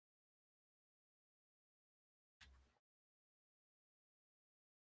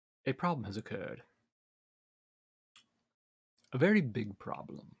A problem has occurred. A very big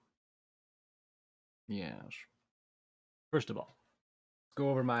problem. Yes. First of all, let's go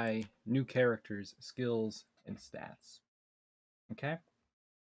over my new character's skills and stats. Okay?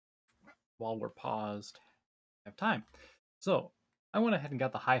 While we're paused, I have time. So, I went ahead and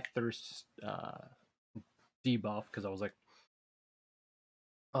got the high thirst debuff because I was like,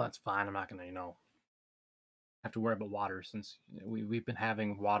 oh, that's fine. I'm not going to, have to worry about water since we've been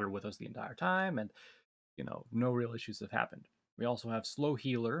having water with us the entire time and, no real issues have happened. We also have slow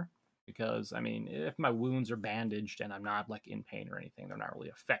healer because, I mean, if my wounds are bandaged and I'm not like in pain or anything, they're not really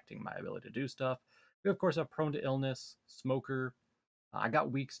affecting my ability to do stuff. We, of course, have prone to illness, smoker. I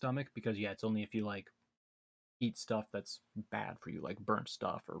got weak stomach because, yeah, it's only if you like eat stuff that's bad for you, like burnt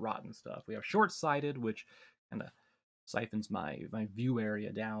stuff or rotten stuff. We have short sighted, which kind of siphons my view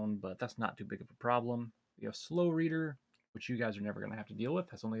area down, but that's not too big of a problem. We have slow reader, which you guys are never going to have to deal with.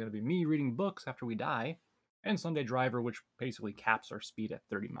 That's only going to be me reading books after we die. And Sunday driver, which basically caps our speed at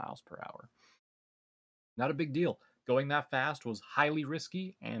 30 miles per hour. Not a big deal. Going that fast was highly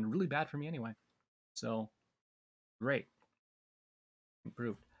risky and really bad for me anyway. So, great.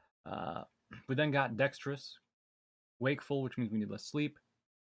 Improved. We then got dexterous, wakeful, which means we need less sleep.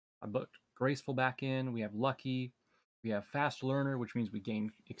 I booked graceful back in. We have lucky. We have fast learner, which means we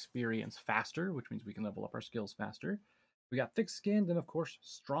gain experience faster, which means we can level up our skills faster. We got thick skinned, and of course,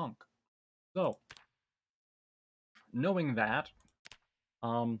 strong. So, knowing that,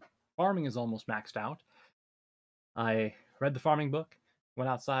 farming is almost maxed out. I read the farming book, went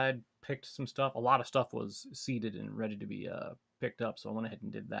outside, picked some stuff. A lot of stuff was seeded and ready to be picked up, so I went ahead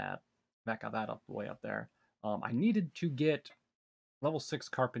and did that. Back got that up way up there. I needed to get level 6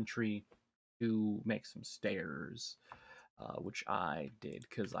 carpentry to make some stairs, which I did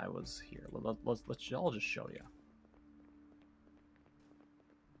because I was here. I'll just show you.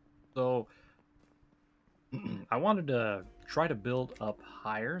 So I wanted to try to build up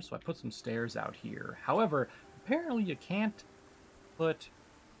higher, so I put some stairs out here. However, apparently you can't put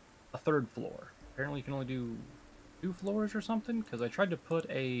a third floor. Apparently you can only do 2 floors or something, because I tried to put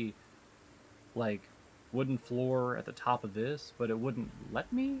a like wooden floor at the top of this, but it wouldn't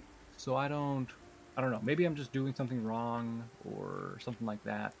let me. So I don't know. Maybe I'm just doing something wrong or something like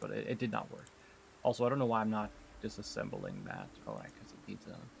that, but it did not work. Also, I don't know why I'm not disassembling that. Oh, right, because it needs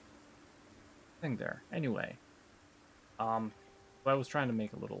a thing there. Anyway, so I was trying to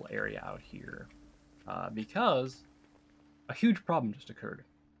make a little area out here because a huge problem just occurred.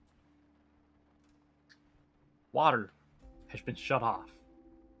 Water has been shut off.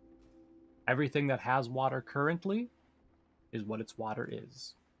 Everything that has water currently is what its water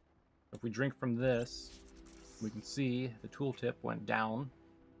is. If we drink from this, we can see the tooltip went down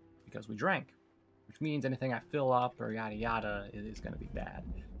because we drank, which means anything I fill up or yada yada is going to be bad.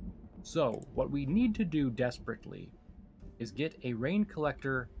 So what we need to do desperately is get a rain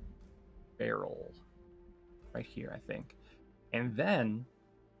collector barrel right here, I think. And then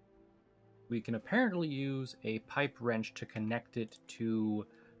we can apparently use a pipe wrench to connect it to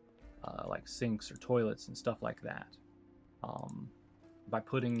like sinks or toilets and stuff like that. By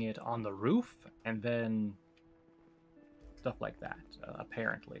putting it on the roof and then stuff like that,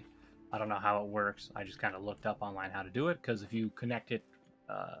 apparently. I don't know how it works. I just kind of looked up online how to do it, because if you connect it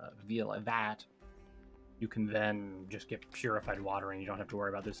via that, you can then just get purified water and you don't have to worry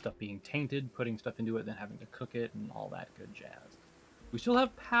about this stuff being tainted, putting stuff into it, then having to cook it and all that good jazz. We still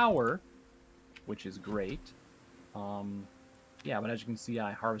have power, which is great. Yeah, but as you can see,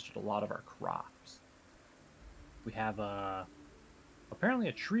 I harvested a lot of our crops. We have apparently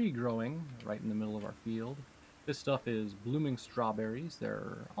a tree growing right in the middle of our field. This stuff is blooming strawberries.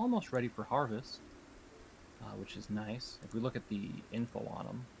 They're almost ready for harvest, which is nice. If we look at the info on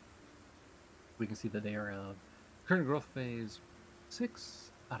them, we can see that they are current growth phase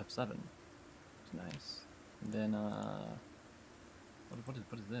 6 out of 7. It's nice. And then,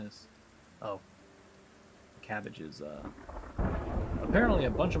 what is this? Oh, cabbage is, apparently a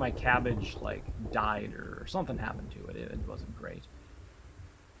bunch of my cabbage, like, died or something happened to it. It wasn't great.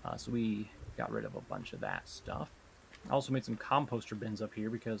 So we got rid of a bunch of that stuff. I also made some composter bins up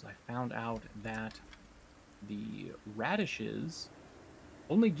here because I found out that the radishes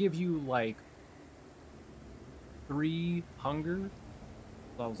only give you, like, 3 hunger.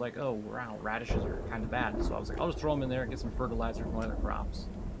 So I was like, oh, wow, radishes are kind of bad. So I was like, I'll just throw them in there and get some fertilizer from my other crops.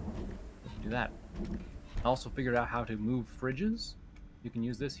 Do that. I also figured out how to move fridges. You can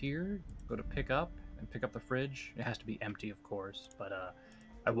use this here, go to pick up, and pick up the fridge. It has to be empty, of course, but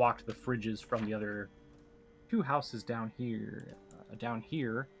I walked the fridges from the other 2 houses down here,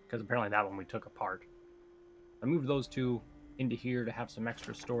 because apparently that one we took apart. I moved those 2 into here to have some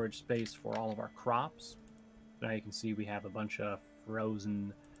extra storage space for all of our crops. Now you can see we have a bunch of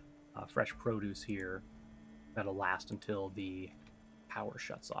frozen fresh produce here that'll last until the power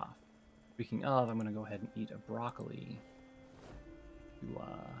shuts off. Speaking of, I'm going to go ahead and eat a broccoli to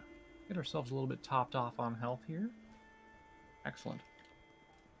get ourselves a little bit topped off on health here. Excellent.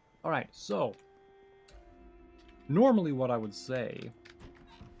 All right, so normally what I would say,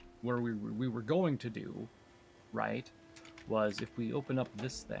 where we were going to do, right, was if we open up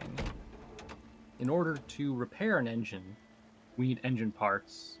this thing, in order to repair an engine, we need engine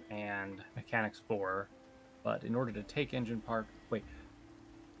parts and mechanics 4, but in order to take engine part, wait,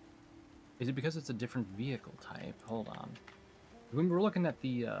 is it because it's a different vehicle type? Hold on. When we were looking at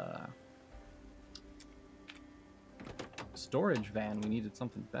the storage van, we needed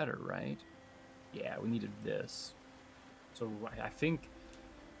something better, right? Yeah, we needed this. So I think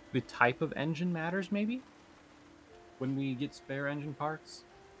the type of engine matters, maybe, when we get spare engine parts.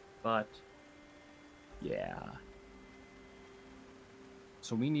 But yeah,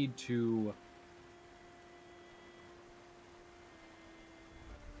 so we need to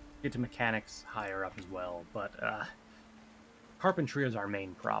get to mechanics higher up as well. But carpentry is our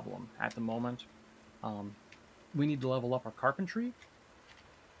main problem at the moment. We need to level up our carpentry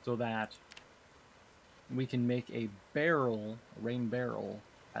so that we can make a barrel, a rain barrel,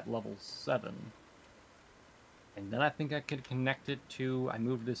 at level 7. And then I think I could connect it to... I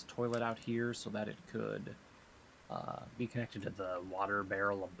moved this toilet out here so that it could be connected to the water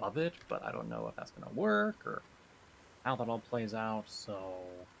barrel above it, but I don't know if that's going to work or how that all plays out, so...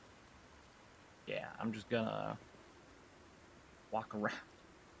 yeah, I'm just gonna walk around.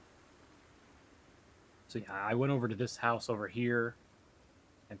 So yeah, I went over to this house over here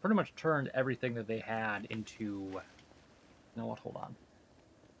and pretty much turned everything that they had into... you know what, hold on.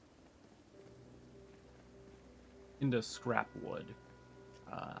 Into scrap wood.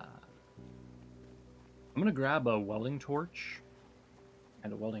 I'm gonna grab a welding torch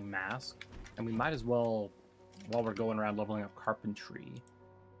and a welding mask, and we might as well, while we're going around leveling up carpentry,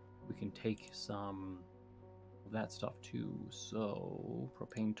 we can take some of that stuff too. So,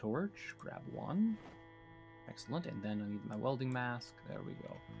 propane torch, grab one. Excellent, and then I need my welding mask. There we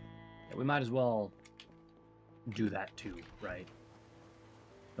go. Yeah, we might as well do that too, right?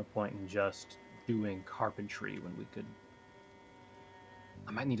 No point in just doing carpentry when we could...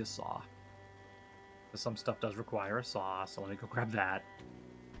 I might need a saw. Because some stuff does require a saw, so let me go grab that.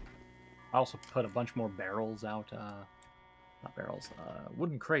 I also put a bunch more barrels out, not barrels,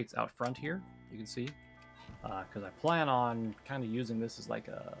 wooden crates out front here, you can see. Because I plan on kind of using this as like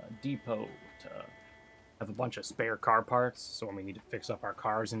a depot to have a bunch of spare car parts, so when we need to fix up our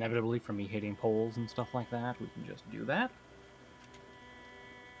cars inevitably from me hitting poles and stuff like that, we can just do that.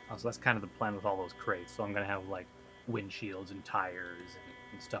 So that's kind of the plan with all those crates. So I'm going to have like windshields and tires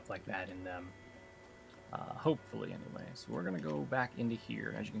and stuff like that in them. Hopefully, anyway. So we're going to go back into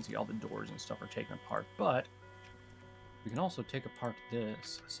here. As you can see, all the doors and stuff are taken apart. But we can also take apart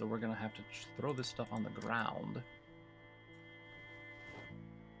this. So we're going to have to throw this stuff on the ground.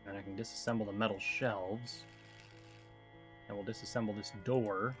 And I can disassemble the metal shelves. And we'll disassemble this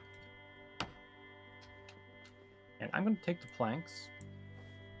door. And I'm going to take the planks.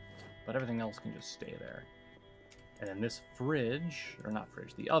 But everything else can just stay there. And then this fridge, or not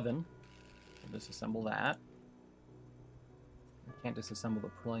fridge, the oven, we'll disassemble that. I can't disassemble the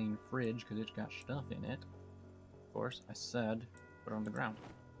plain fridge because it's got stuff in it. Of course, I said put it on the ground.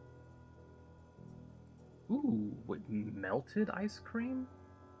 Ooh, wait, melted ice cream?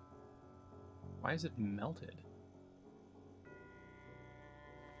 Why is it melted?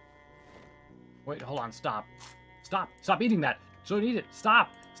 Wait, hold on, stop. Stop! Stop eating that! So don't eat it! Stop!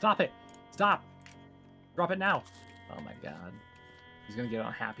 Stop it! Stop! Drop it now! Oh my god. He's gonna get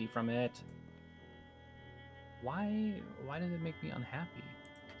unhappy from it. Why did it make me unhappy?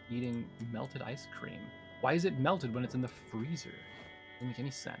 Eating melted ice cream. Why is it melted when it's in the freezer? Doesn't make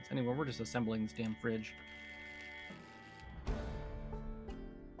any sense. Anyway, we're just assembling this damn fridge.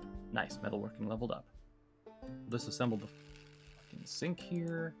 Nice, metalworking leveled up. We'll disassemble the fucking sink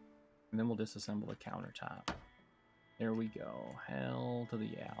here, and then we'll disassemble the countertop. There we go. Hell to the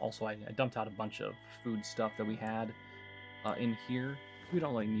yeah. Also, I dumped out a bunch of food stuff that we had in here. We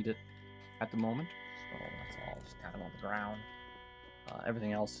don't really need it at the moment, so that's all just kind of on the ground.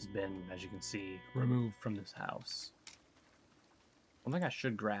 Everything else has been, as you can see, removed from this house. One thing I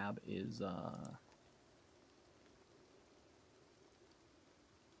should grab is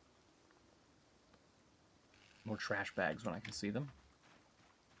more trash bags when I can see them.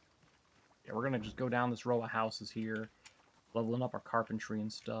 Yeah, we're gonna just go down this row of houses here, leveling up our carpentry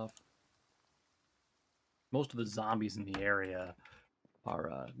and stuff. Most of the zombies in the area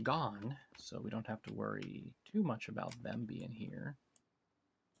are gone, so we don't have to worry too much about them being here.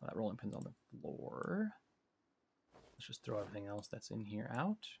 That rolling pin's on the floor. Let's just throw everything else that's in here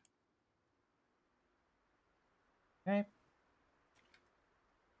out. Okay.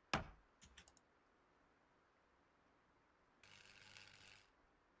 I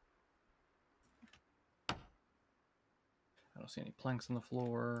don't see any planks on the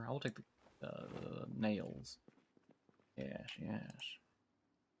floor. I will take the nails. Yes, yes.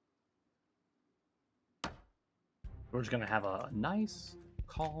 We're just going to have a nice,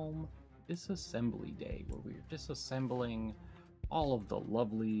 calm disassembly day where we're disassembling all of the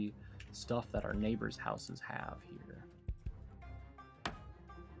lovely stuff that our neighbors' houses have here.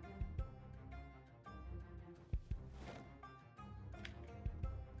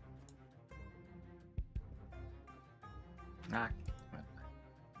 I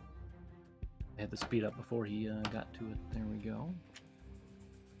had to speed up before he got to it. There we go.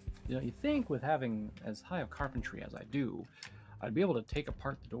 You know, you think with having as high of carpentry as I do, I'd be able to take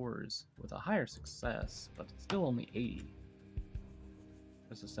apart the doors with a higher success, but it's still only 80.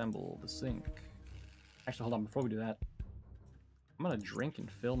 Disassemble the sink. Actually, hold on, before we do that, I'm gonna drink and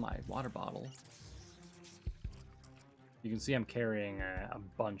fill my water bottle. You can see I'm carrying a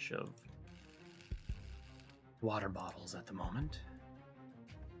bunch of water bottles at the moment,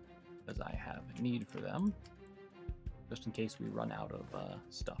 as I have need for them, just in case we run out of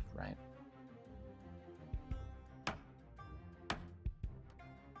stuff, right?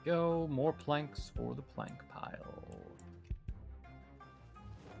 Go, more planks for the plank pile.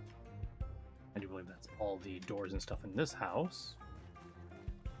 I do believe that's all the doors and stuff in this house.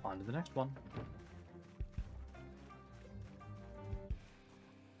 On to the next one.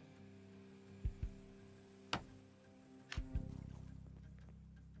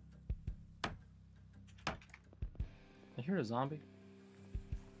 I hear a zombie.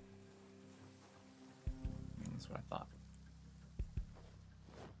 That's what I thought.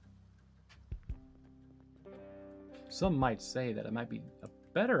 Some might say that it might be a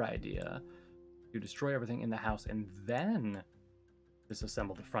better idea to destroy everything in the house and then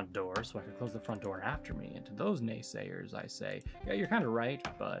disassemble the front door so I can close the front door after me. And to those naysayers, I say, yeah, you're kind of right,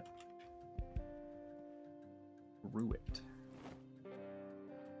 but screw it.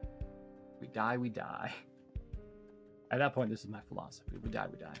 We die, we die. At that point, this is my philosophy. We die,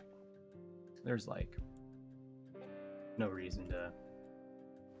 we die. There's like no reason to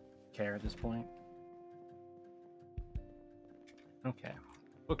care at this point. Okay.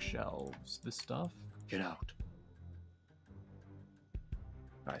 Bookshelves. This stuff. Get out.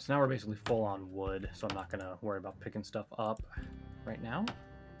 Alright, so now we're basically full on wood, so I'm not going to worry about picking stuff up right now.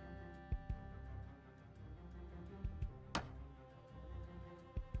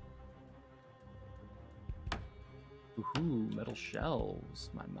 Ooh, metal shelves.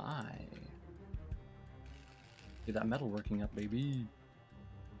 My. Get that metal working up, baby.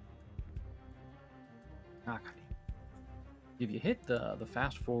 Ah, if you hit the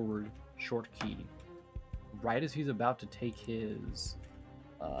fast forward short key, right as he's about to take his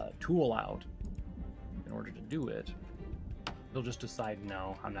tool out in order to do it, he'll just decide,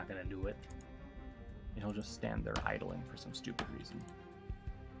 no, I'm not going to do it. And he'll just stand there idling for some stupid reason.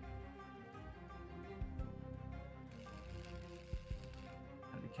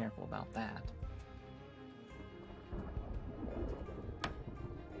 Gotta be careful about that.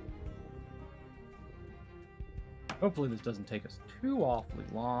 Hopefully this doesn't take us too awfully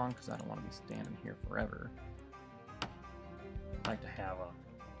long, because I don't want to be standing here forever. I'd like to have a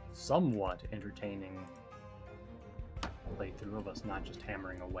somewhat entertaining playthrough of us not just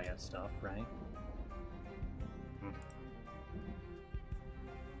hammering away at stuff, right?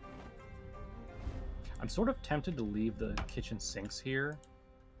 I'm sort of tempted to leave the kitchen sinks here.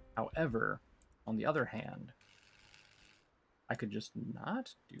 However, on the other hand, I could just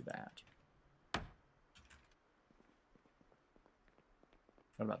not do that.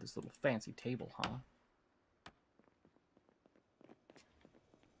 What about this little fancy table, huh?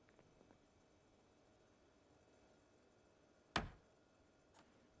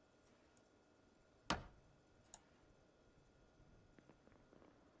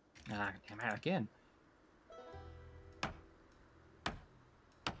 Ah, damn it, again.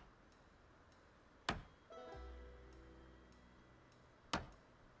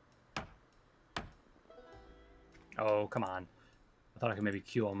 Oh, come on. I thought I could maybe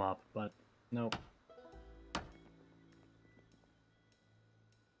queue them up, but nope.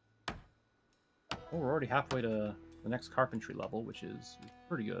 Well, we're already halfway to the next carpentry level, which is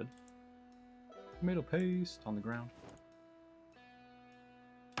pretty good. Tomato paste on the ground.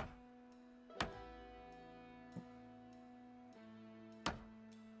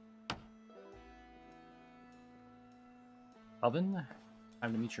 Oven,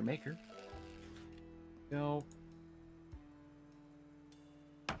 time to meet your maker. Go.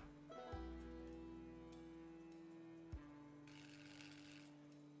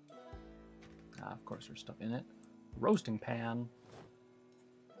 Of course, there's stuff in it. Roasting pan.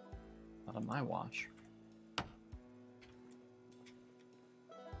 Not on my watch.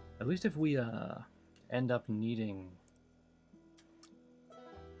 At least if we end up needing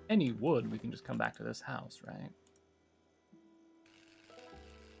any wood, we can just come back to this house, right?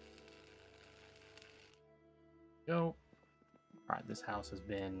 Go. Alright, this house has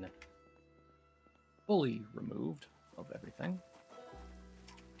been fully removed of everything.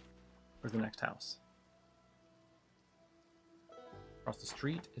 Where's the next house? Across the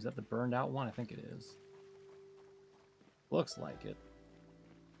street? Is that the burned out one? I think it is. Looks like it.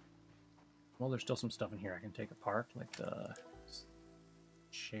 Well, there's still some stuff in here I can take apart, like the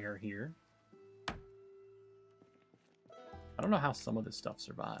chair here. I don't know how some of this stuff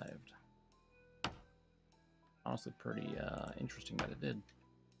survived. Honestly, pretty interesting that it did.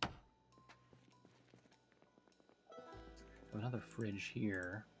 Another fridge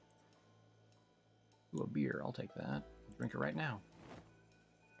here. Ooh, a beer. I'll take that. I'll drink it right now.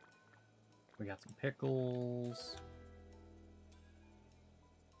 We got some pickles.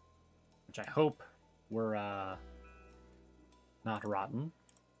 Which I hope were not rotten.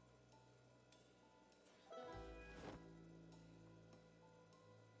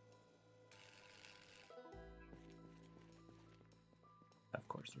 Of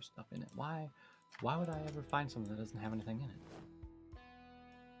course, there's stuff in it. Why would I ever find something that doesn't have anything in it?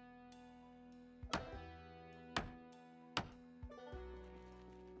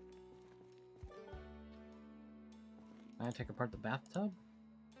 Can I take apart the bathtub?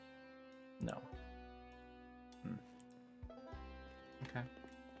 No. Okay.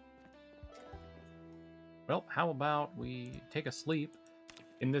 Well, how about we take a sleep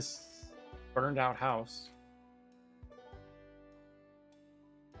in this burned out house?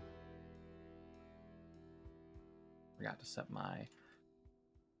 Forgot to set my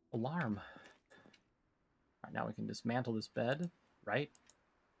alarm. Alright, now we can dismantle this bed, right?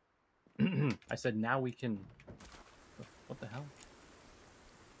 I said now we can... What the hell?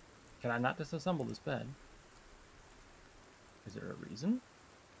 Can I not disassemble this bed? Is there a reason?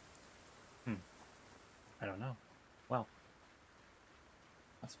 I don't know. Well,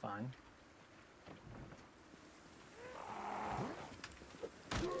 that's fine.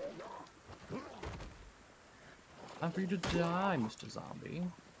 Time for you to die, Mr. Zombie.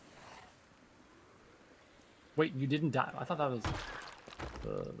 Wait, you didn't die? I thought that was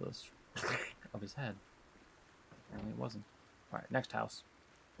the of his head. Apparently it wasn't. Alright, next house.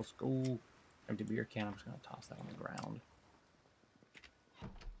 Let's go. Empty beer can. I'm just going to toss that on the ground.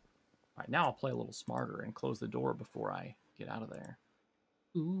 Alright, now I'll play a little smarter and close the door before I get out of there.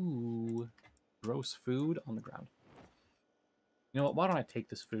 Ooh. Gross food on the ground. You know what? Why don't I take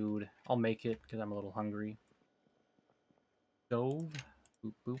this food? I'll make it because I'm a little hungry. Stove.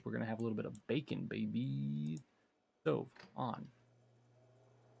 Boop, boop. We're going to have a little bit of bacon, baby. Stove. On.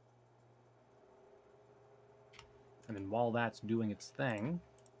 And then while that's doing its thing,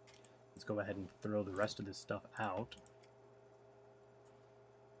 let's go ahead and throw the rest of this stuff out.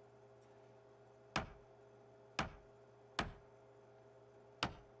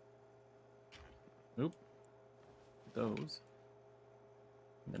 Oop. Those.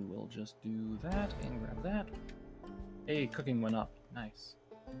 And then we'll just do that and grab that. Hey, cooking went up. Nice.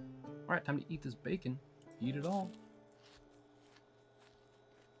 Alright, time to eat this bacon. Eat it all.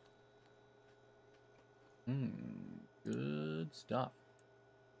 Good stuff.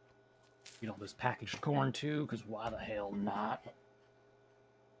 Eat all this packaged corn too, because why the hell not?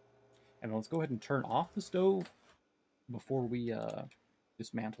 And then let's go ahead and turn off the stove before we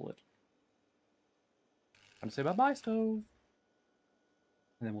dismantle it. Time to say bye-bye, stove.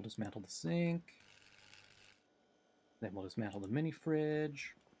 And then we'll dismantle the sink. Then we'll dismantle the mini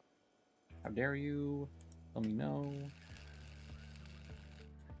fridge. How dare you? Tell me no.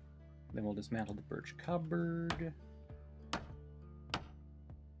 Then we'll dismantle the birch cupboard.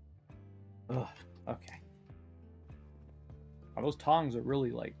 Ugh, okay. Oh, those tongs are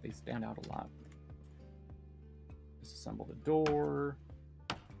really, like, they stand out a lot. Disassemble the door.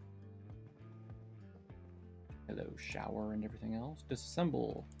 Hello, shower and everything else.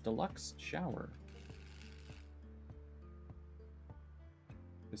 Disassemble deluxe shower.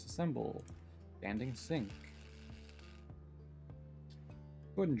 Disassemble standing sink.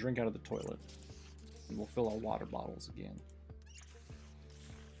 Go ahead and drink out of the toilet. And we'll fill our water bottles again.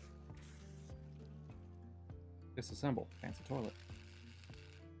 Disassemble. Fancy toilet.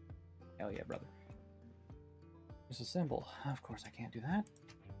 Hell yeah, brother. Disassemble. Of course I can't do that.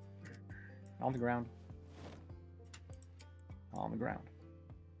 On the ground. On the ground.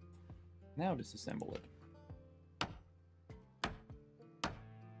 Now disassemble it.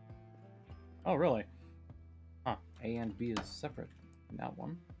 Oh, really? Huh. A and B is separate in that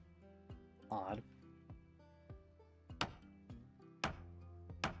one. Odd.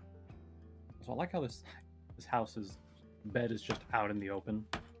 So I like how this house's bed is just out in the open.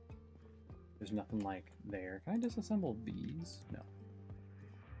 There's nothing like there. Can I disassemble these? No.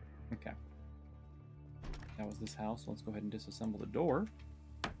 Okay. That was this house. Let's go ahead and disassemble the door.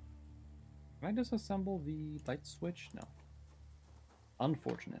 Can I disassemble the light switch? No.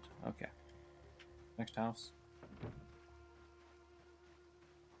 Unfortunate. Okay. Next house.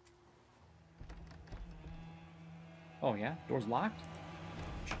 Oh yeah? Door's locked?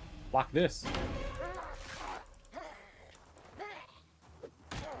 Lock this.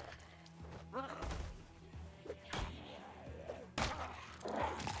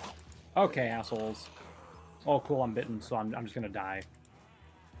 Okay, assholes. Oh, cool, I'm bitten, so I'm just gonna die.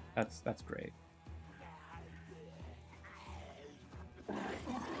 That's great.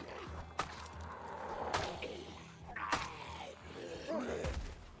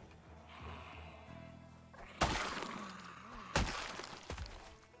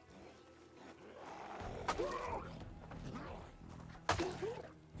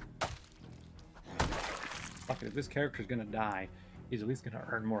 Fuck it, if this character's gonna die, he's at least gonna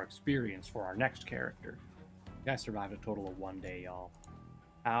earn more experience for our next character. You guys survived a total of 1 day, y'all.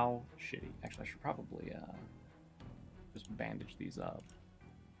 How shitty. Actually, I should probably just bandage these up.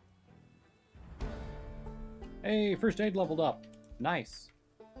 Hey, first aid leveled up. Nice.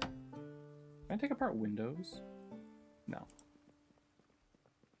 Can I take apart windows? No.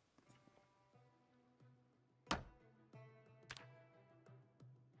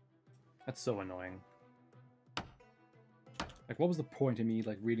 That's so annoying. Like, what was the point of me,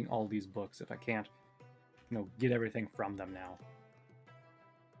 like, reading all these books if I can't, you know, get everything from them now?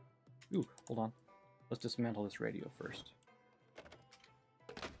 Ooh, hold on. Let's dismantle this radio first.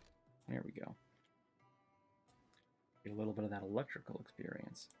 There we go. Get a little bit of that electrical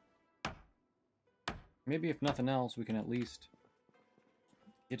experience. Maybe if nothing else, we can at least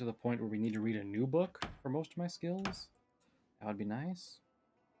get to the point where we need to read a new book for most of my skills. That would be nice.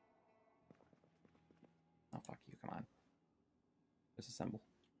 Oh, fuck you, come on. Disassemble.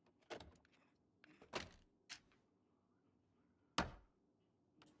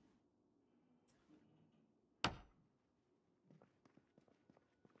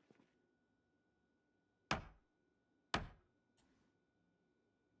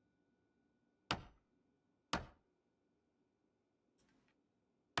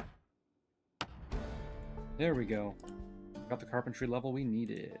 There we go. Got the carpentry level we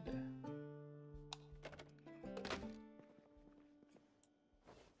needed.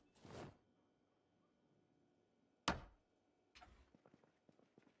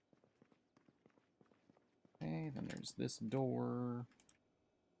 Okay, then there's this door.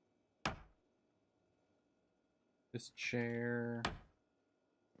 This chair.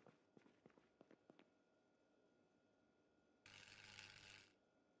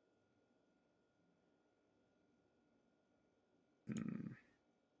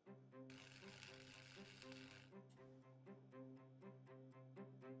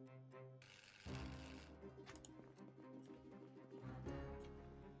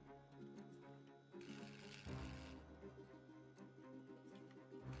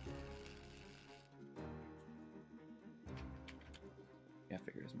 Yeah, I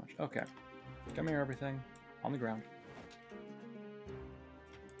figured as much. Okay. Come here, everything. On the ground.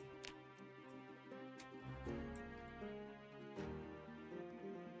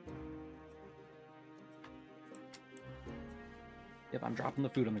 Yep, I'm dropping the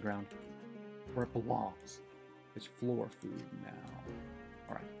food on the ground. Where it belongs. It's floor food now.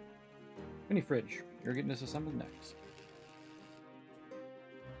 Alright. Mini fridge. You're getting disassembled next.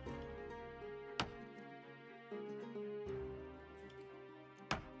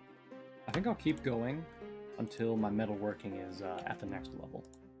 I think I'll keep going until my metalworking is at the next level.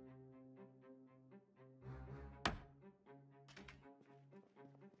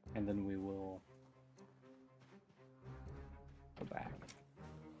 And then we will go back.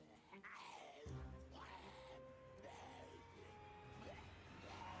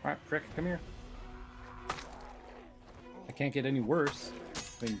 Alright, prick, come here. I can't get any worse.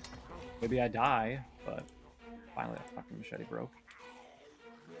 I mean, maybe I die, but finally that fucking machete broke.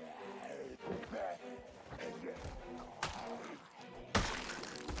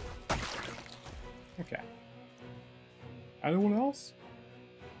 Okay. Anyone else?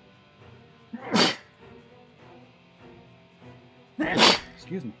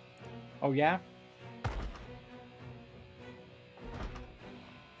 Excuse me. Oh, yeah?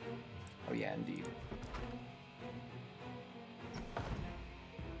 Oh, yeah, indeed.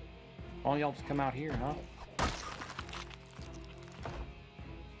 All y'all just come out here, huh?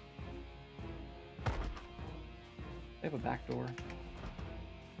 They have a back door.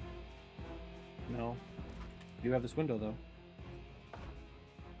 No. You do have this window, though.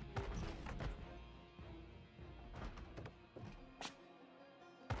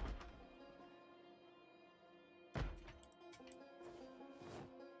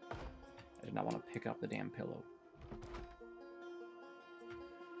 I did not want to pick up the damn pillow.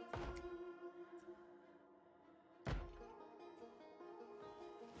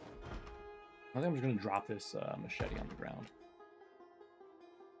 I think I'm just going to drop this machete on the ground.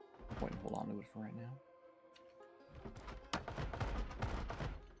 No point in hold on to it for right now.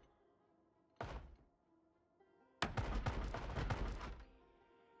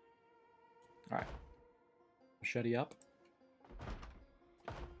 Alright. Machete up.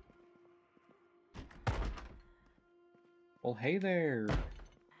 Well, hey there.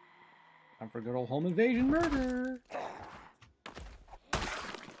 Time for a good old home invasion murder.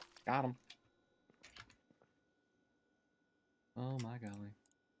 Got him. Oh my golly.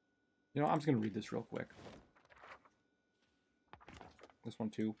 You know, I'm just going to read this real quick. This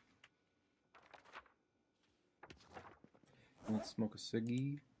one too. Let's smoke a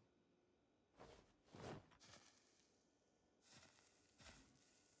ciggy.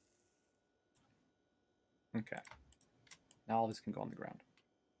 Okay. Now all this can go on the ground.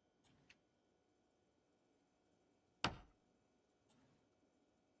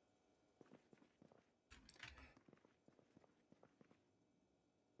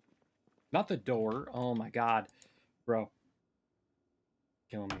 Not the door. Oh my god. Bro.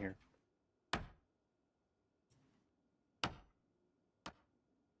 Killing me here.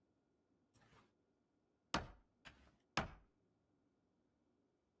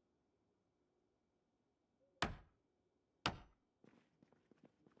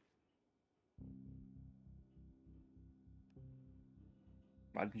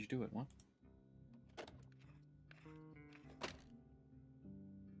 Why didn't you do it? What?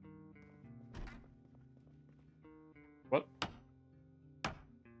 What?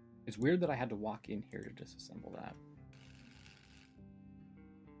 It's weird that I had to walk in here to disassemble that.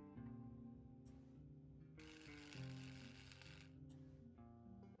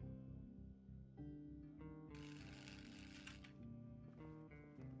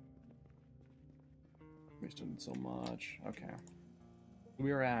 Wasted so much. Okay.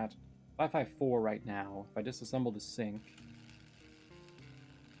 We are at 554 right now. If I disassemble the sink,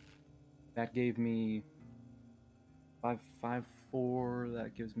 that gave me 554.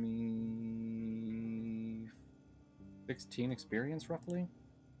 That gives me 16 experience, roughly.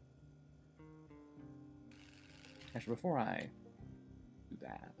 Actually, before I do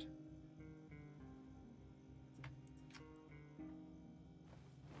that,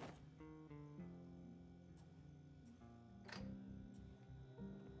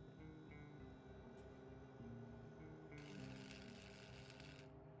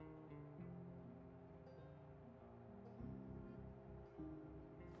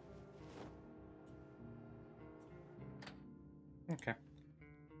 okay.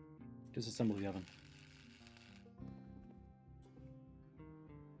 Disassemble the oven.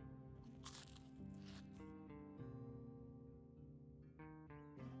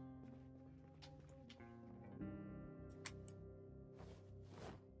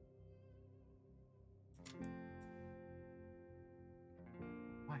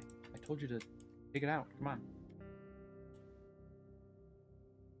 Why? I told you to take it out. Come on.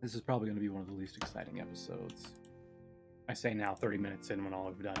 This is probably going to be one of the least exciting episodes. I say now 30 minutes in when all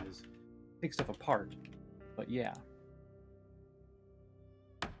I've done is take stuff apart. But yeah.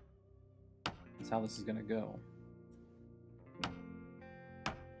 That's how this is going to go.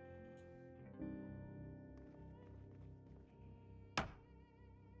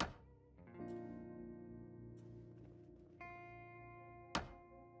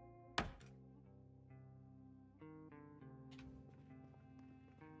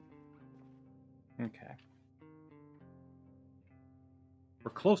 Okay. We're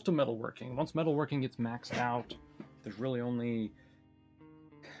close to metalworking. Once metalworking gets maxed out, there's really only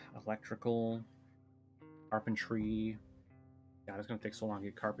electrical, carpentry. God, it's going to take so long to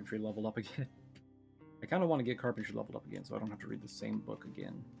get carpentry leveled up again. I kind of want to get carpentry leveled up again so I don't have to read the same book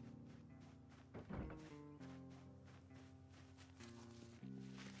again.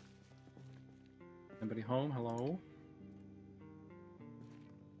 Anybody home? Hello?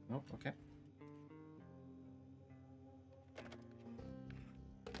 Nope, okay.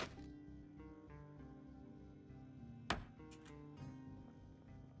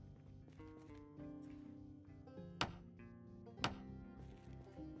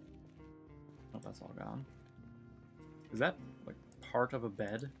 that's all gone. Is that, like, part of a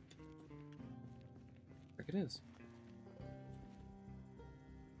bed? Like it is.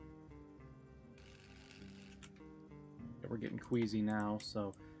 Yeah, we're getting queasy now,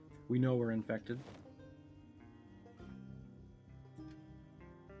 so we know we're infected.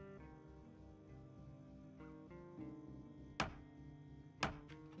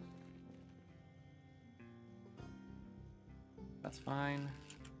 That's fine.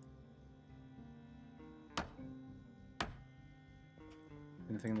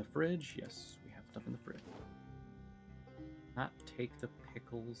 Anything in the fridge? Yes, we have stuff in the fridge. Not take the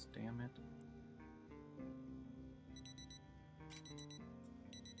pickles, damn it.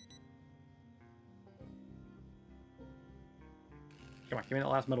 Come on, give me that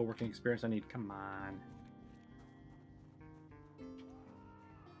last metalworking experience I need. Come on.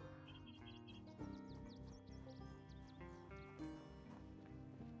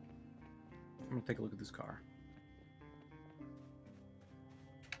 I'm gonna take a look at this car.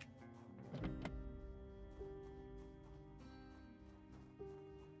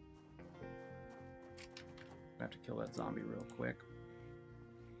 I have to kill that zombie real quick.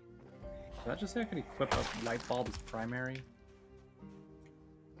 Did that just say I could equip a light bulb as primary?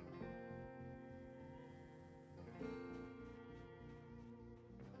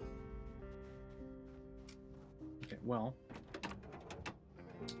 Okay, well.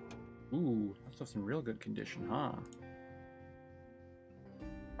 Ooh, that stuff's in real good condition, huh?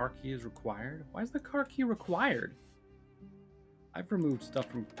 Car key is required? Why is the car key required? I've removed stuff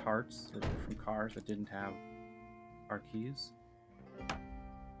from parts or from cars that didn't have car keys.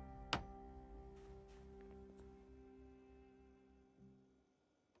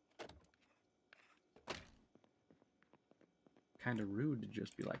 Kind of rude to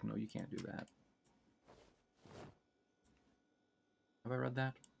just be like, no, you can't do that. Have I read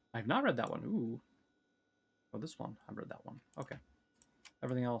that? I have not read that one. Ooh. Oh, this one. I've read that one. Okay.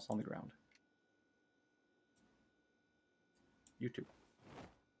 Everything else on the ground. You too.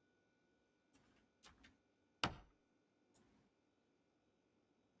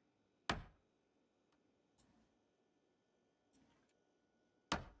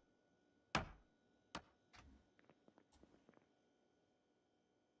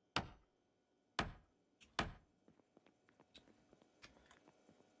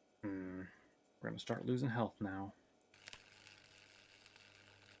 We're going to start losing health now.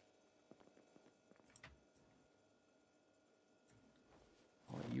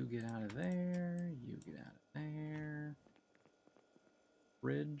 I'll let you get out of there. You get out of there.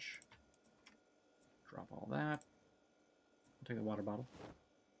 Bridge. Drop all that. I'll take the water bottle.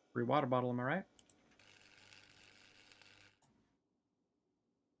 Free water bottle, am I right?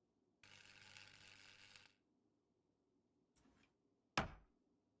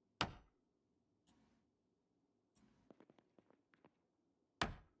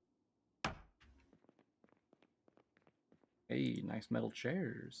 Hey, nice metal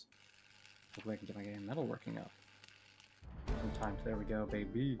chairs. Hopefully I can get my game metalworking up. Sometimes, there we go,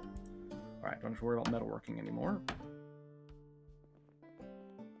 baby. Alright, don't have to worry about metalworking anymore.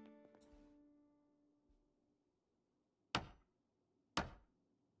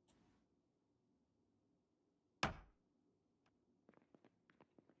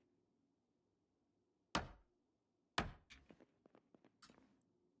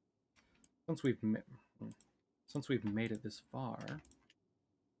 Since we've made it this far,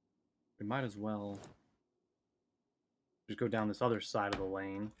 we might as well just go down this other side of the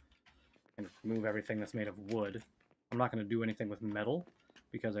lane and remove everything that's made of wood. I'm not going to do anything with metal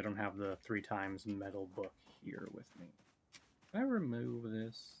because I don't have the 3x metal book here with me. Can I remove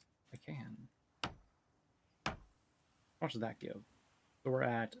this? I can. How much does that give? So we're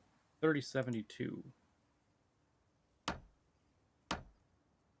at 3072.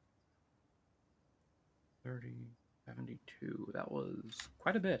 3072. That was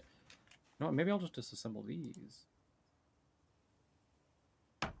quite a bit. You know what, maybe I'll just disassemble these.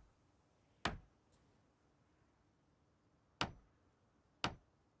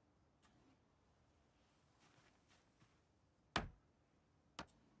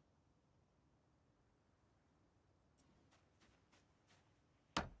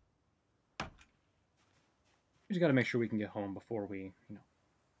 We just got to make sure we can get home before we,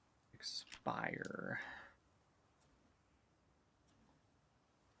 expire.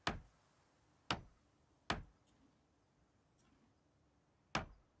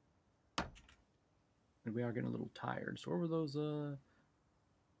 And we are getting a little tired. So what were those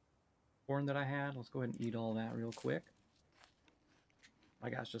corn that I had? Let's go ahead and eat all that real quick.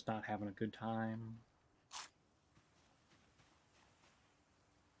 My guy's just not having a good time.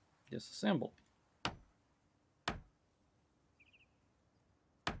 Disassemble.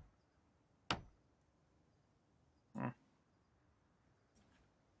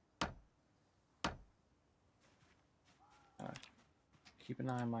 keep an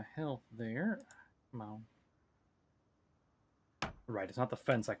eye on my health there. Come on. Right, it's not the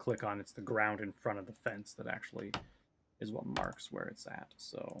fence I click on, it's the ground in front of the fence that actually is what marks where it's at,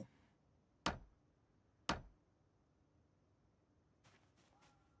 so...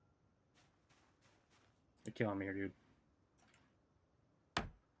 You're killing me here, dude.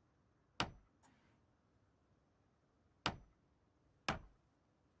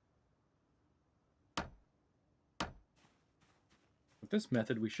 With this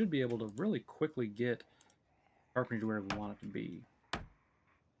method, we should be able to really quickly get carpentry where we want it to be.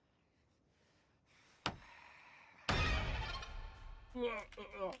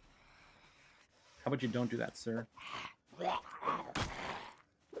 How about you don't do that, sir?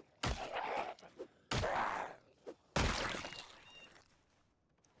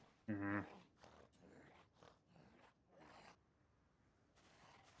 Mm-hmm.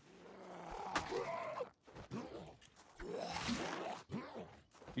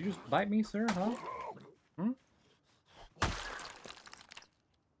 You just bite me, sir, huh? Hmm?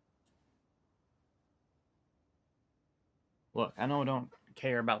 Look, I know I don't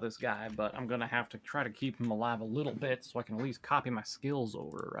care about this guy, but I'm gonna have to try to keep him alive a little bit so I can at least copy my skills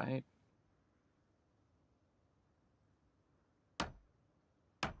over, right?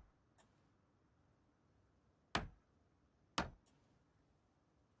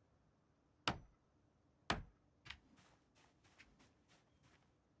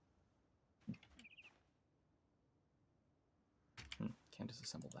 Can't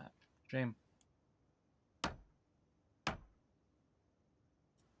disassemble that. Shame.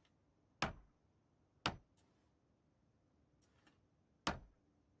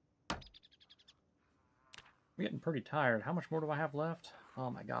 I'm getting pretty tired. How much more do I have left? Oh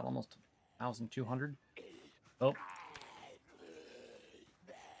my god, almost 1,200. Oh.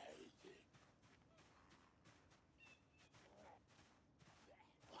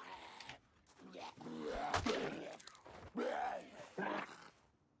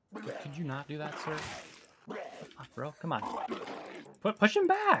 Could you not do that, sir? What the fuck, bro? Come on. Push him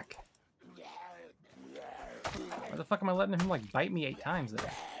back! Why the fuck am I letting him, like, bite me 8 times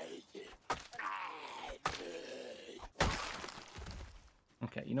there?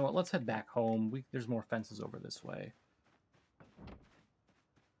 Okay, you know what? Let's head back home. There's more fences over this way.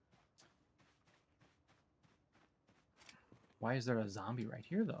 Why is there a zombie right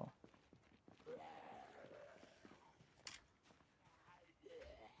here, though?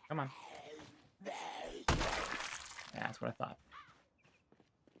 Come on. Yeah, that's what I thought.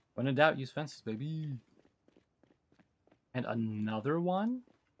 When in doubt, use fences, baby. And another one?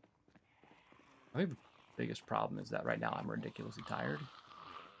 I think the biggest problem is that right now I'm ridiculously tired.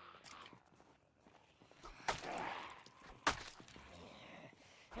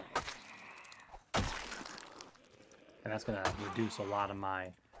 And that's going to reduce a lot of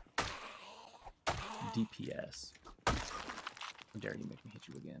my DPS. How dare you make me hit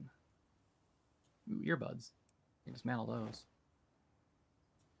you again. Ooh, earbuds. You can dismantle those.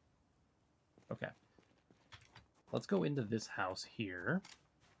 Okay. Let's go into this house here.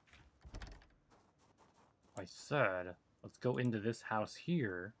 I said, let's go into this house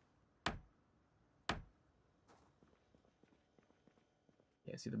here.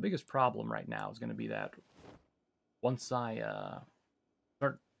 Yeah, see, the biggest problem right now is going to be that once I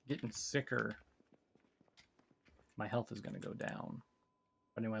start getting sicker, my health is going to go down.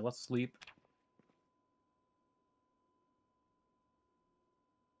 But anyway, let's sleep.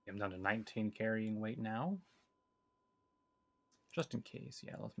 I'm down to 19 carrying weight now. Just in case,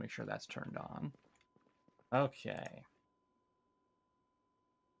 yeah, let's make sure that's turned on. Okay.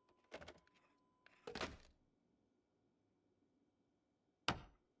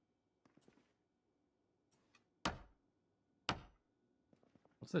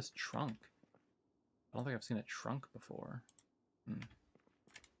 What's this trunk? I don't think I've seen a trunk before.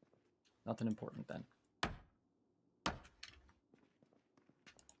 Nothing important then.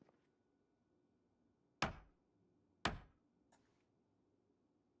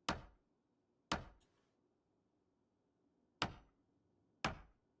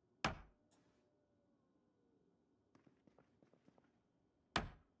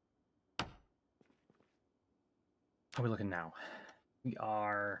 How are we looking now? We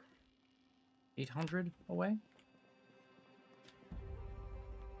are 800 away.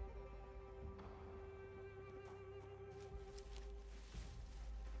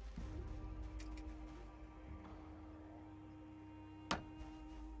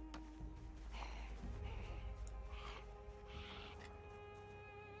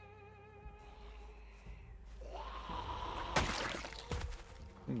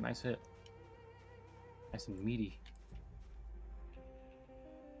 Ooh, nice hit. Nice and meaty.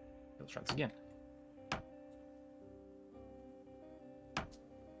 Let's try this again.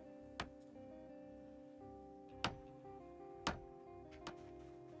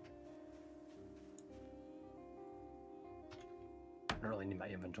 I don't really need my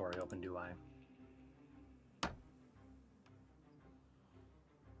inventory open, do I?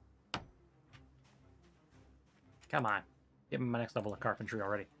 Come on. Give me my next level of carpentry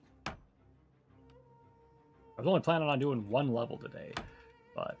already. I was only planning on doing one level today,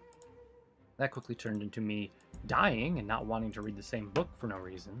 but that quickly turned into me dying and not wanting to read the same book for no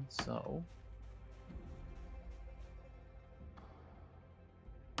reason, so...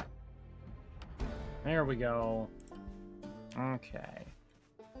 There we go. Okay.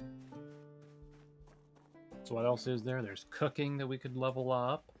 So what else is there? There's cooking that we could level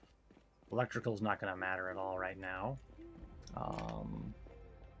up. Electrical's not going to matter at all right now.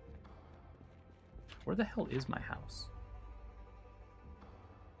 Where the hell is my house?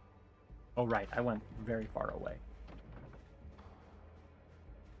 Oh, right. I went very far away.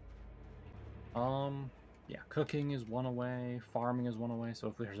 Yeah, cooking is one away. Farming is one away. So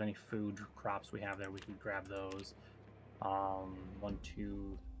if there's any food crops we have there, we can grab those. 1,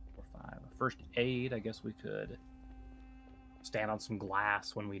 2, 4, 5. First aid, I guess we could stand on some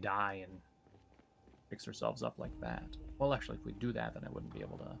glass when we die and fix ourselves up like that. Well, actually, if we do that, then I wouldn't be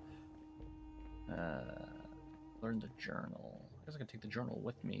able to learn the journal. I guess I could take the journal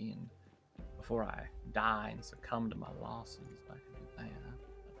with me, and before I die and succumb to my losses, I could do that.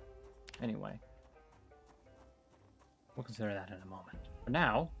 But anyway, we'll consider that in a moment. For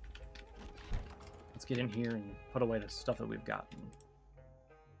now, let's get in here and put away the stuff that we've gotten.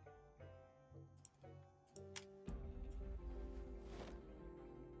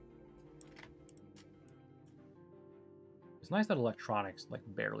 It's nice that electronics like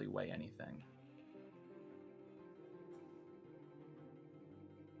barely weigh anything.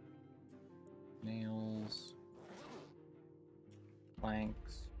 Nails,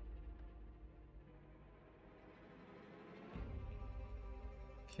 planks.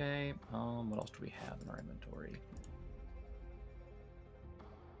 Okay, what else do we have in our inventory?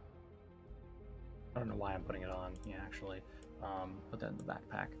 I don't know why I'm putting it on. Yeah, actually, put that in the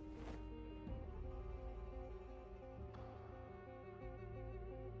backpack.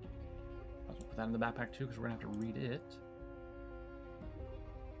 I'll put that in the backpack too, because we're gonna have to read it.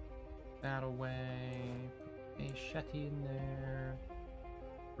 That away. Put a shetty in there.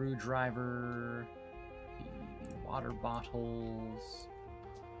 Screwdriver. The water bottles.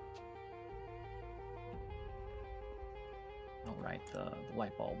 Alright, the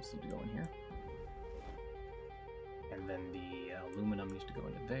light bulbs need to go in here. And then the aluminum needs to go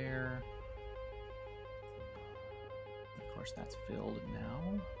into there. Of course, that's filled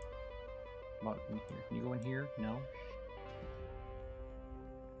now. About in here. Can you go in here? No.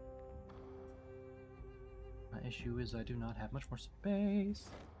 My issue is I do not have much more space.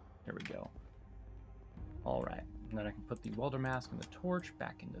 There we go. Alright. And then I can put the welder mask and the torch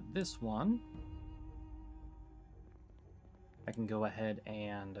back into this one. I can go ahead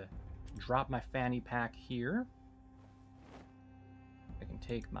and drop my fanny pack here. I can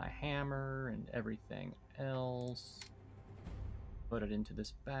take my hammer and everything else. Put it into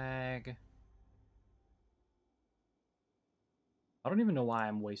this bag. I don't even know why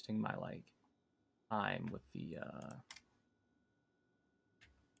I'm wasting my, like, time with the,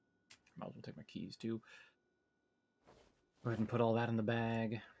 might as well take my keys, too. Go ahead and put all that in the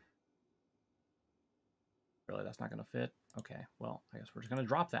bag. Really, that's not going to fit? Okay, well, I guess we're just going to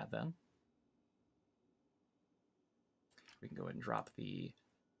drop that, then. We can go ahead and drop the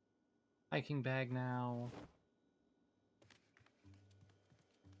hiking bag now.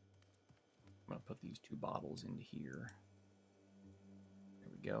 I'm going to put these 2 bottles into here. There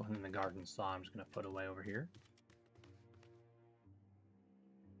we go. And then the garden saw I'm just going to put away over here.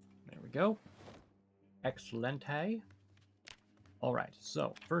 There we go. Excellente. All right,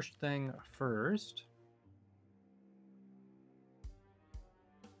 so first thing first.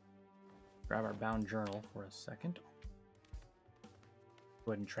 Grab our bound journal for a second.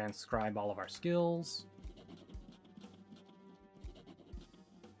 Go ahead and transcribe all of our skills.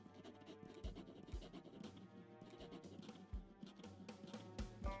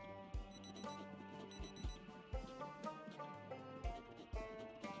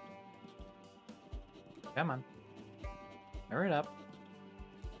 Come on. Hurry it up.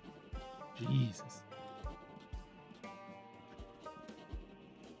 Jesus.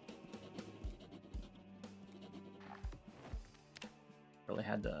 Really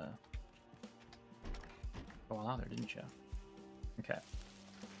had to go all out there, didn't you? Okay.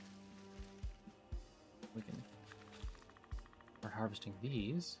 We can start harvesting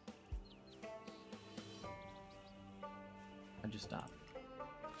these. just stop?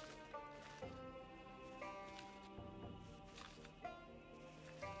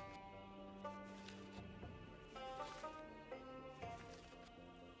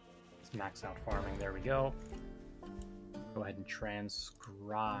 Let's max out farming. There we go. Go ahead and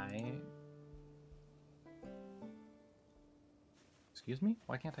transcribe. Excuse me?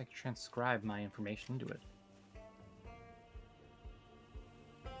 Why can't I transcribe my information into it?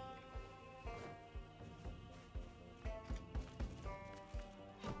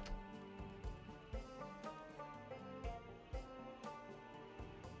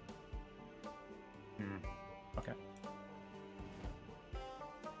 Okay.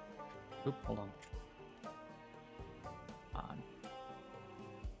 Oop, hold on.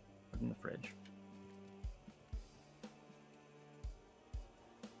 Put it in the fridge.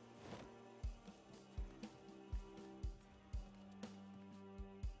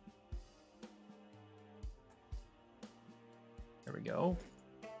 There we go.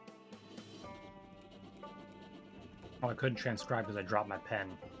 Oh, I couldn't transcribe because I dropped my pen.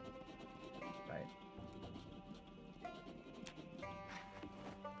 Right.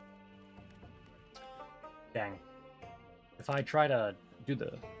 Dang. If I try to do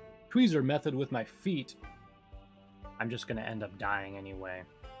the tweezer method with my feet, I'm just going to end up dying anyway.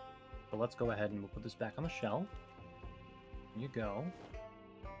 So let's go ahead and we'll put this back on the shelf. There you go.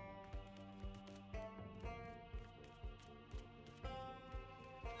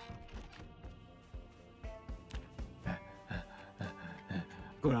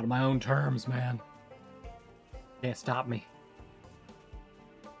 Going out on my own terms, man. Can't stop me.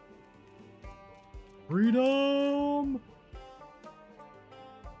 Freedom!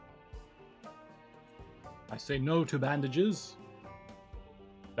 I say no to bandages.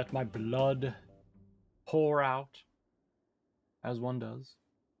 Let my blood pour out, as one does.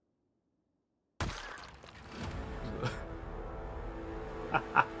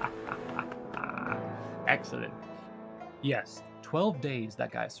 Excellent. Yes, 12 days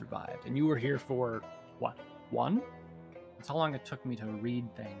that guy survived, and you were here for, what, 1? That's how long it took me to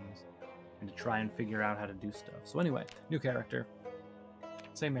read things and to try and figure out how to do stuff. So anyway, new character,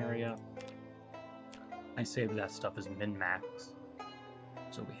 same area. I saved that stuff as min-max,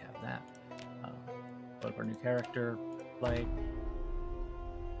 so we have that. Put up our new character, play.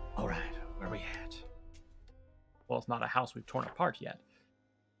 Alright, where are we at? Well, it's not a house we've torn apart yet.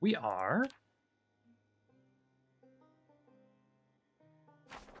 We are...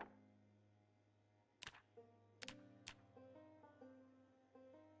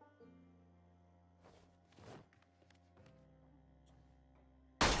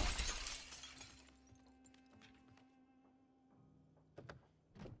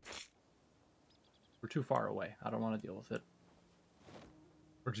 We're too far away. I don't want to deal with it.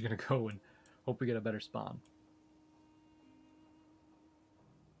 We're just going to go and hope we get a better spawn.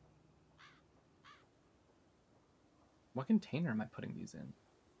 What container am I putting these in?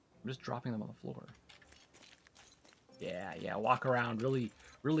 I'm just dropping them on the floor. Yeah, walk around.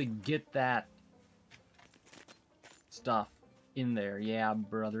 Really get that stuff in there. Yeah,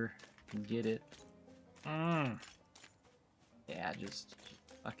 brother. Get it. Yeah, just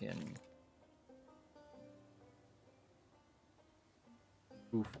fucking...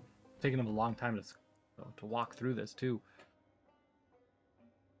 Oof. Taking them a long time to walk through this, too.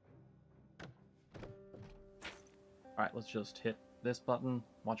 Alright, let's just hit this button.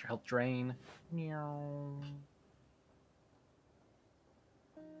 Watch your health drain. Meow.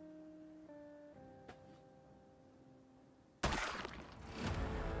 Did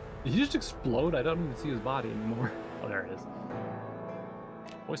he just explode? I don't even see his body anymore. Oh, there it is.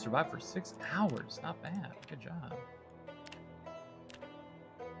 Boy survived for 6 hours. Not bad. Good job.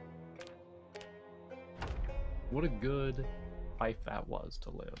 What a good life that was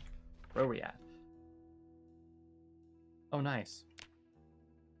to live. Where are we at? Oh, nice.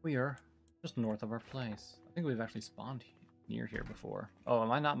 We are just north of our place. I think we've actually spawned near here before. Oh, am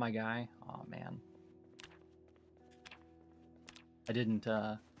I not my guy? Oh, man. I didn't,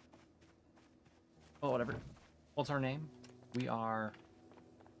 Oh, whatever. What's our name? We are...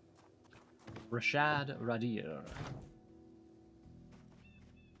 Rashad Radir.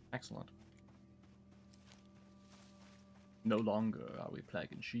 Excellent. No longer are we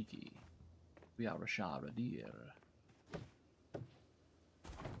Plagen Shiki. We are Rashad Radir.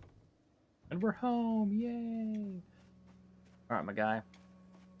 And we're home! Yay! Alright, my guy.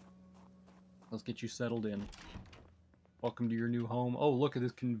 Let's get you settled in. Welcome to your new home. Oh, look at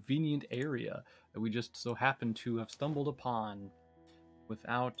this convenient area that we just so happen to have stumbled upon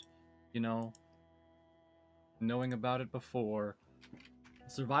without, you know, knowing about it before.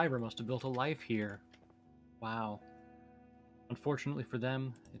 The survivor must have built a life here. Wow. Unfortunately for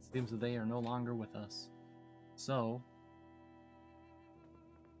them, it seems that they are no longer with us. So,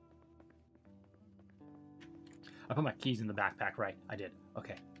 I put my keys in the backpack, right? I did.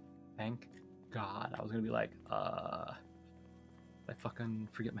 Okay. Thank God. I was gonna be like, did I fucking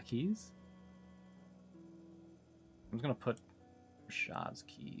forget my keys? I'm just gonna put Rashad's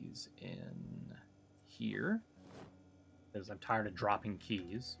keys in here because I'm tired of dropping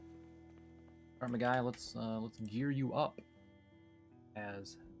keys. All right, my guy, let's gear you up,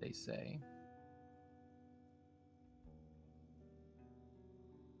 as they say.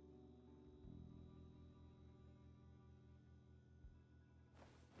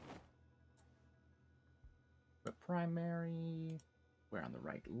 But primary, wear on the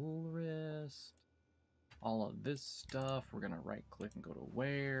right wrist. All of this stuff, we're gonna right click and go to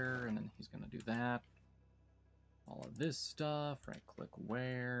wear, and then he's gonna do that. All of this stuff, right click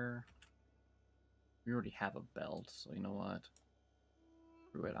wear. We already have a belt, so you know what?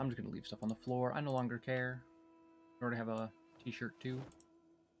 Screw it. I'm just gonna leave stuff on the floor. I no longer care. We already have a t-shirt too.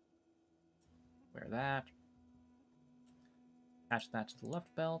 Wear that. Attach that to the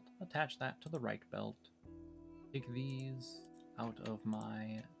left belt. Attach that to the right belt. Take these out of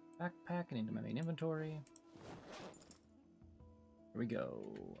my backpack and into my main inventory. Here we go.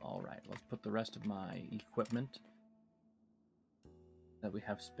 Alright, let's put the rest of my equipment that we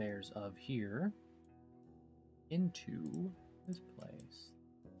have spares of here into this place.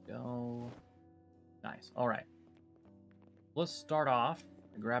 Go. Nice. Alright. Let's start off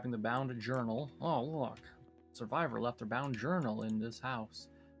by grabbing the bound journal. Oh, look. Survivor left their bound journal in this house.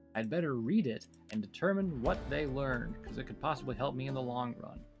 I'd better read it and determine what they learned, because it could possibly help me in the long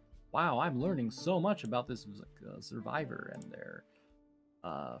run. Wow, I'm learning so much about this survivor and their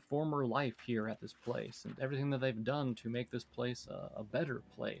former life here at this place, and everything that they've done to make this place a better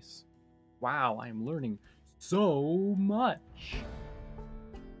place. Wow, I am learning so much.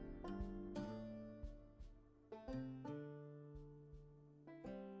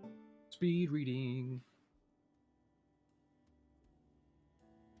 Speed reading.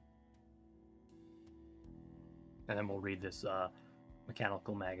 And then we'll read this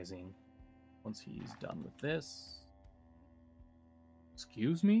mechanical magazine once he's done with this.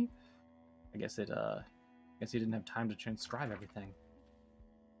 Excuse me? I guess he didn't have time to transcribe everything.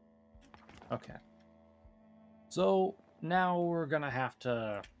 Okay. So now we're gonna have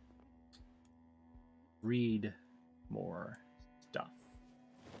to read more stuff.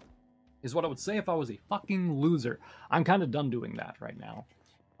 Is what I would say if I was a fucking loser. I'm kind of done doing that right now.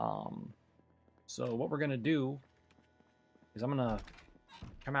 So what we're gonna do is I'm gonna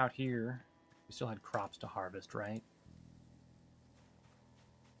come out here. We still had crops to harvest, right?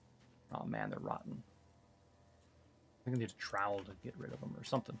 Oh man, they're rotten. I think I need a trowel to get rid of them or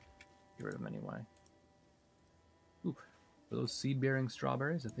something. Get rid of them anyway. Ooh, were those seed-bearing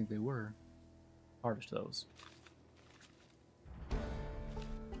strawberries? I think they were. Harvest those.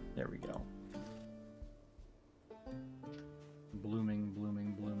 There we go. Blooming,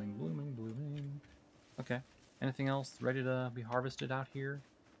 blooming, blooming, blooming, blooming. Okay. Anything else ready to be harvested out here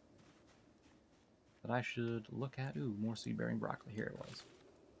that I should look at? Ooh, more seed-bearing broccoli. Here it was.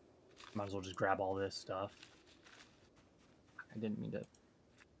 Might as well just grab all this stuff. I didn't mean to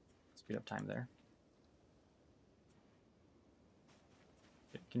speed up time there.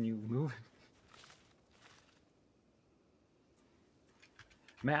 Can you move?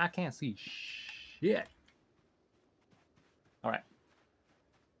 Man, I can't see shit. Alright.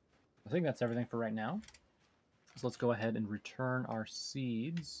 I think that's everything for right now. So let's go ahead and return our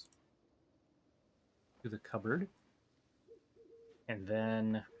seeds to the cupboard. And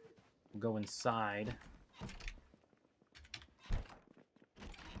then we'll go inside.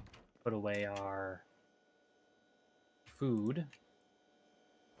 Put away our food.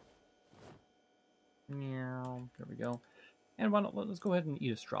 There we go. And let's go ahead and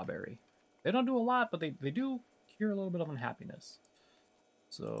eat a strawberry. They don't do a lot, but they do cure a little bit of unhappiness.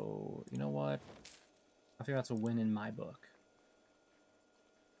 So, you know what? I think that's a win in my book.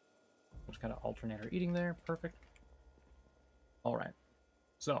 Just kind of alternate our eating there. Perfect. Alright.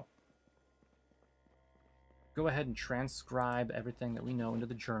 So, go ahead and transcribe everything that we know into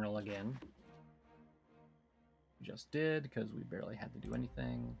the journal again. We just did, because we barely had to do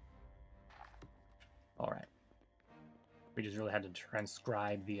anything. Alright. We just really had to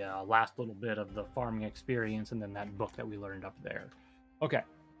transcribe the last little bit of the farming experience and then that book that we learned up there. Okay.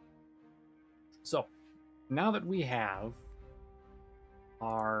 So, now that we have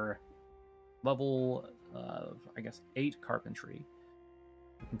our level of, I guess, 8 carpentry,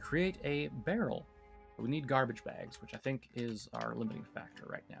 we can create a barrel. But we need garbage bags, which I think is our limiting factor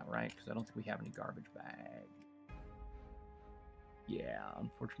right now, right? Because I don't think we have any garbage bags. Yeah,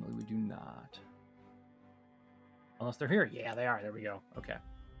 unfortunately we do not. Unless they're here. Yeah, they are. There we go. Okay.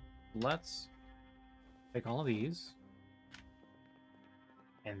 Let's take all of these.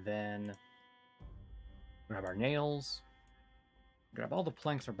 And then grab our nails. Grab all the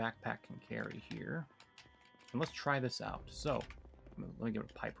planks our backpack can carry here. And let's try this out. So, let me get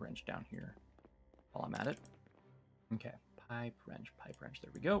a pipe wrench down here while I'm at it. Okay, pipe wrench.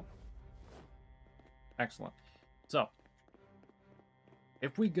 There we go. Excellent. So,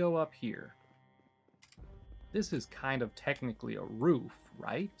 if we go up here, this is kind of technically a roof,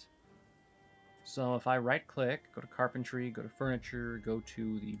 right? So if I right click, go to carpentry, go to furniture, go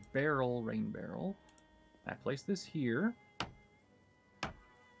to the barrel, rain barrel, I place this here.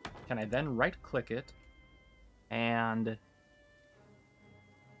 Can I then right click it and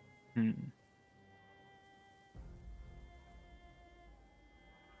I'm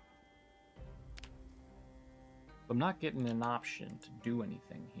not getting an option to do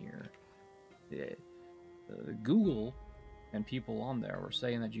anything here. Google and people on there were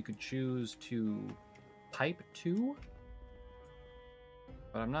saying that you could choose to pipe to,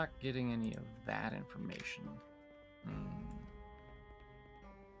 but I'm not getting any of that information.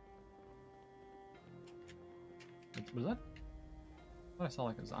 Was that? I thought I saw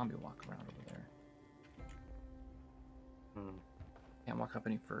like a zombie walk around over there. Can't walk up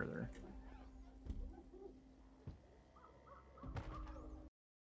any further.